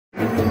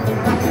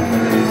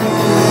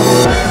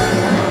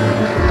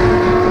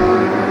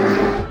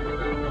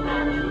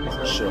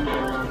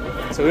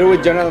We're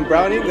with Jonathan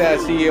Browning, the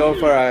CEO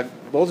for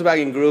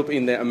Volkswagen Group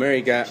in the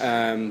America,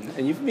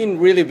 and you've been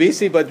really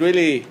busy, but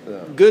really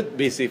good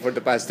busy for the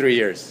past 3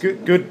 years.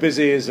 Good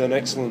busy is an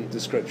excellent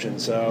description.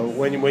 So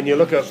when you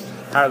look at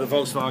how the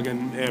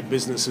Volkswagen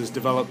business has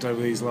developed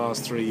over these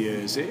last 3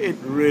 years, it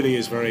really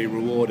is very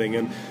rewarding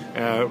and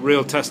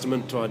real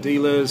testament to our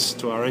dealers,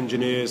 to our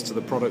engineers, to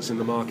the products in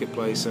the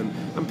marketplace, and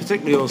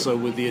particularly also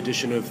with the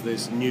addition of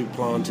this new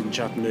plant in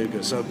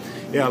Chattanooga. So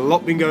yeah, a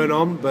lot been going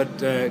on, but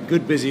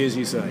good busy as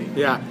you say.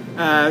 Yeah,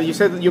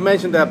 you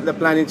mentioned the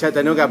plant in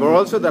Chattanooga, but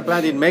also the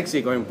plant in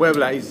Mexico, in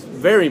Puebla, is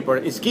very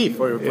important. It's key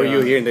for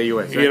you here in the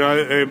U.S. Right? You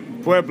know,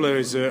 Puebla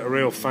is a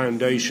real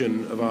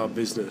foundation of our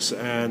business,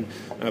 and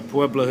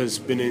Puebla has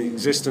been in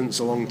existence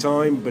a long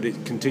time, but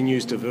it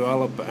continues to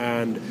develop,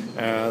 and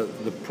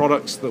the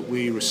products that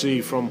we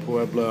receive from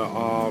Puebla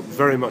are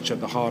very much at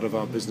the heart of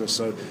our business.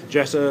 So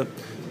Jetta,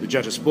 the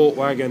Jetta Sport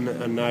Wagon,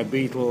 and now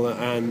Beetle,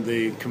 and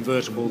the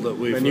convertible that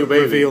we've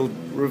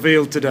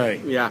revealed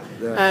today. Yeah,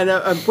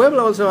 and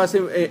Puebla also has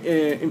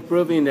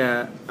improved in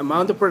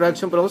amount of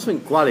production, but also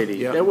in quality.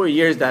 Yeah. There were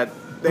years that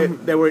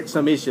there were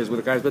some issues with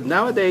the cars, but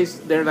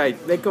nowadays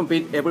they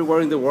compete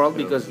everywhere in the world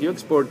because you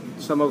export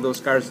some of those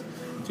cars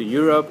to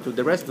Europe, to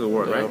the rest of the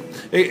world, right?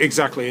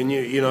 Exactly, and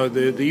you know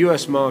the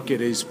U.S.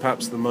 market is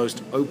perhaps the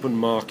most open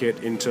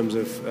market in terms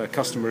of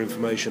customer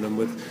information, and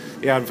with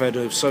the advent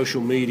of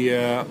social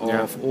media,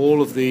 of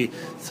all of the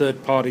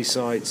third-party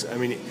sites, I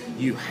mean,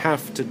 you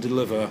have to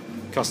deliver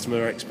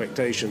customer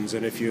expectations,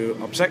 and if you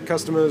upset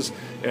customers,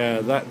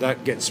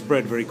 that gets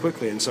spread very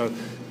quickly, and so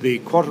the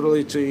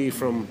quality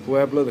from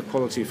Puebla, the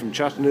quality from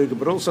Chattanooga,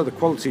 but also the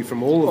quality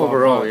from all of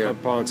our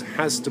plants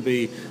has to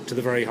be to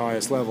the very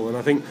highest level. And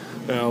I think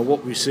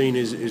what we've seen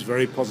is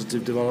very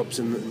positive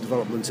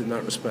developments in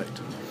that respect.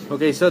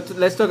 Okay, so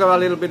let's talk a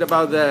little bit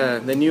about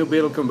the new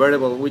Beetle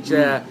convertible, which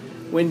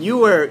when you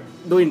were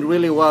doing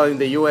really well in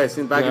the U.S.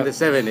 back in the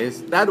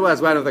 70s, that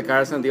was one of the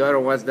cars, and the other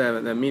was the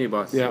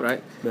minibus,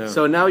 right? Yeah.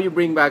 So now you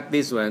bring back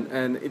this one,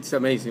 and it's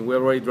amazing. We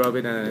already drove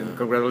it, and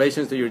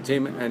congratulations to your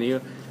team and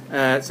you.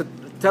 So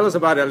tell us a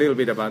little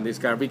bit about this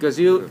car, because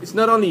it's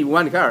not only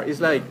one car, it's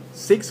like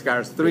 6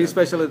 cars, 3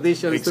 special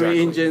editions, 3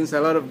 engines,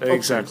 a lot of options.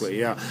 Exactly,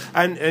 yeah.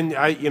 And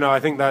I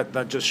think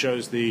that just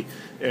shows the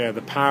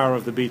power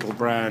of the Beetle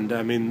brand.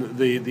 I mean,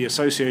 the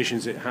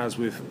associations it has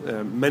with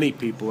many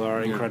people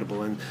are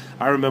incredible. And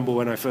I remember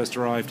when I first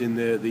arrived in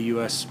the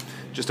US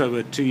just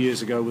over 2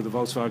 years ago with the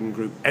Volkswagen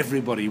Group,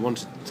 everybody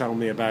wanted to tell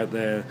me about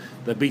their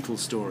Beetle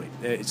story.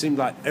 It seemed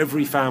like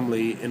every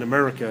family in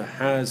America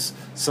has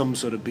some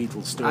sort of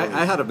Beetle story.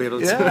 I had a Beetle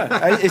too.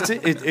 Yeah,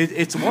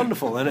 it's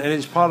wonderful, and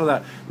it's part of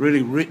that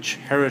really rich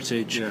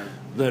heritage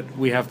that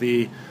we have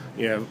the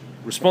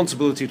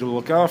responsibility to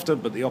look after,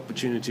 but the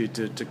opportunity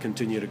to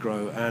continue to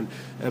grow. And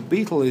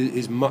Beetle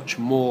is much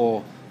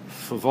more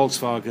for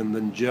Volkswagen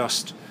than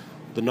just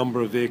the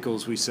number of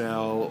vehicles we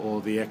sell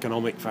or the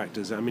economic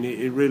factors. I mean,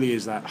 it really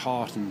is that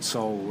heart and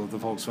soul of the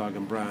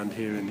Volkswagen brand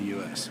here in the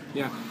US.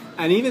 Yeah,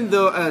 and even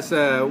though, as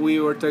we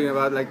were talking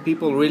about, like,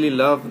 people really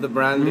love the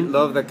brand,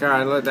 love the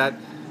car and all that,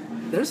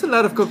 there's a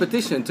lot of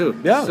competition too.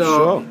 Yeah, so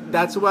sure.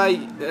 That's why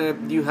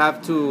you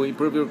have to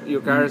improve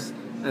your cars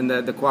and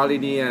the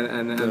quality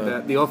and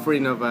the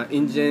offering of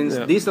engines.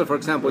 Yeah. Diesel, for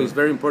example, is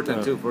very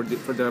important too for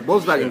the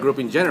Volkswagen Group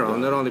in general,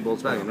 not only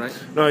Volkswagen, right?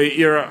 No,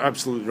 you're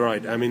absolutely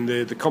right. I mean,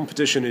 the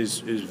competition is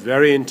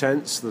very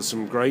intense. There's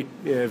some great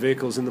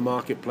vehicles in the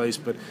marketplace,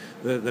 but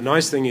the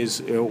nice thing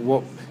is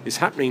what is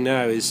happening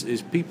now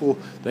is people,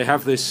 they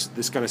have this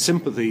kind of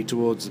sympathy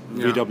towards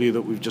VW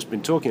that we've just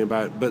been talking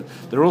about, but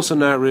they're also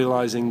now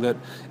realizing that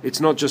it's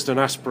not just an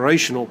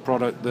aspirational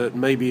product that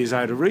maybe is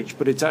out of reach,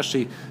 but it's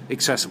actually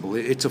accessible.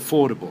 It's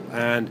affordable.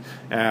 And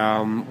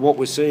what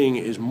we're seeing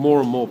is more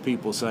and more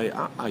people say,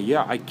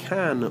 yeah, I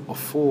can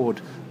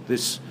afford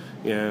this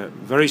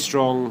very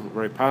strong,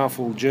 very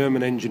powerful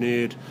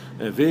German-engineered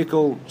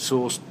vehicle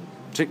sourced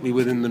particularly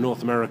within the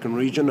North American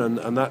region,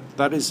 and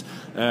that is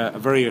a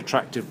very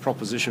attractive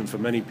proposition for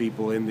many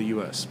people in the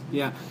US.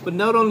 Yeah, but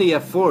not only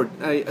afford,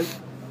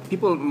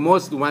 people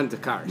most want the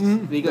cars,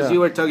 because you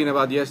were talking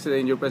about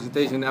yesterday in your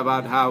presentation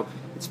about how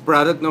it's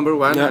product number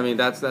one. I mean,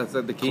 that's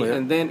the key. Clear.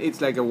 And then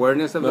it's like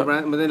awareness of the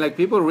brand. But then, like,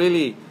 people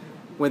really,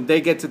 when they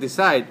get to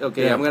decide,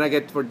 okay, I'm gonna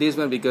get for this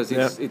one because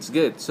it's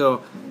good.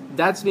 So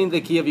that's been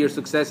the key of your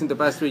success in the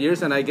past 3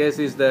 years, and I guess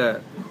is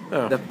the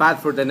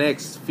path for the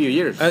next few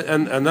years.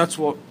 And that's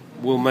what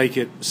will make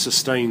it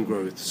sustained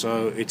growth.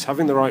 So it's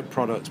having the right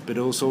products, but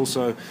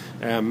also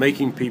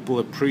making people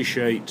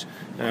appreciate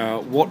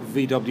what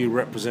VW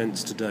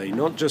represents today,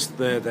 not just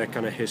their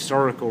kind of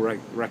historical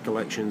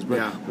recollections, but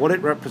what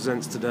it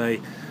represents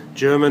today.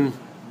 German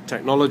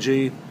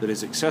technology that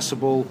is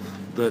accessible,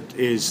 that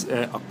is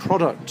a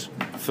product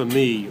for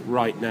me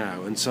right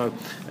now. And so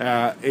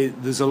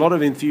there's a lot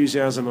of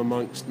enthusiasm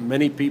amongst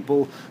many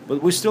people,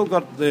 but we've still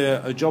got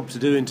a job to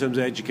do in terms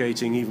of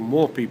educating even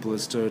more people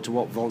as to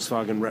what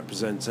Volkswagen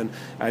represents. And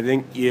I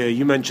think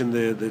you mentioned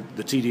the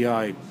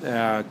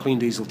TDI, clean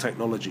diesel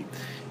technology.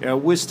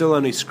 We're still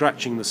only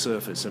scratching the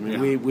surface. I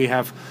mean, we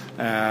have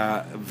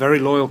very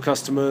loyal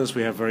customers,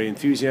 we have very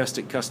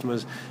enthusiastic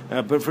customers,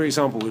 but for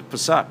example, with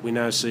Passat, we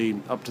now see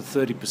up to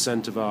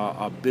 30% of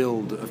our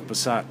build of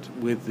Passat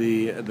with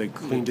the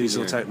clean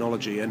diesel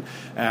technology, and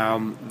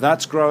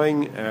that's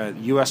growing.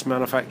 US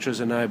manufacturers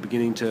are now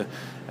beginning to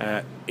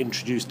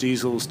introduce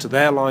diesels to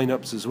their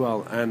lineups as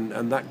well,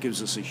 and that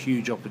gives us a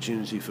huge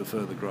opportunity for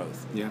further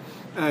growth. Yeah.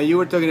 You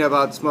were talking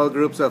about small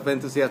groups of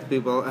enthusiast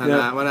people, and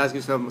I want to ask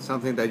you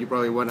something that you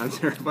probably won't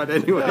answer, but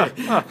anyway,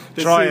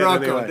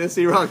 the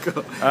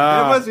Sirocco.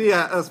 There must be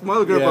a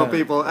small group of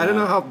people, I don't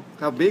know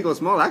how big or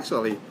small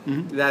actually,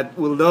 that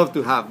would love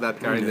to have that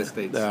car in the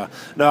States.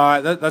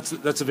 No,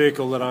 that's a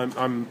vehicle that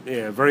I'm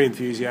very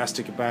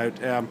enthusiastic about.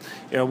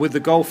 With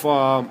the Golf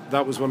R,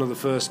 that was one of the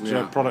first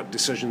product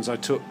decisions I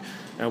took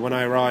when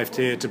I arrived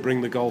here to bring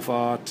the Golf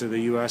R to the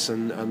US,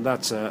 and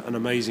that's an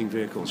amazing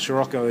vehicle.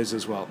 Scirocco is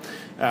as well.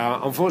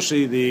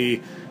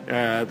 Unfortunately,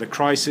 the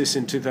crisis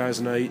in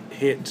 2008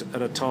 hit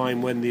at a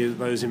time when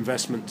those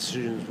investment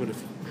decisions would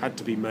have had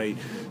to be made.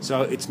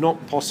 So it's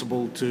not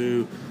possible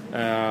to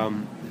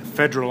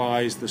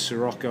federalize the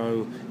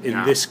Scirocco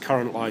in this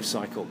current life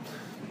cycle.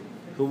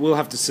 But we'll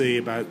have to see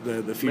about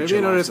the future. Maybe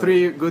another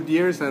 3 good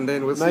years, and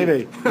then we'll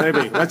see.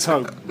 Maybe. Let's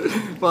hope.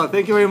 Well,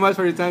 thank you very much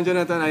for your time,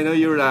 Jonathan. I know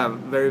you're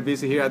very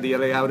busy here at the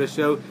LA Auto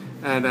Show,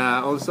 and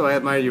also I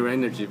admire your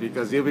energy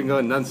because you've been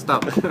going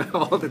non-stop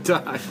all the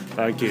time.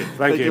 Thank you.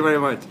 Thank you very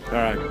much. All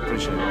right,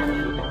 appreciate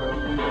it.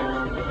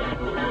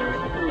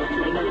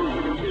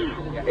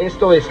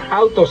 Esto es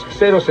Autos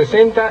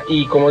 060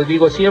 y como les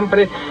digo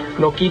siempre,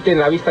 no quiten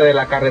la vista de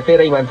la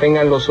carretera y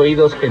mantengan los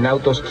oídos en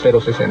Autos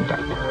 060.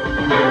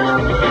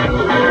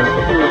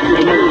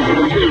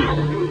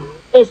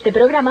 Este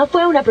programa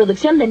fue una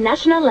producción de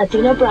National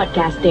Latino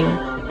Broadcasting.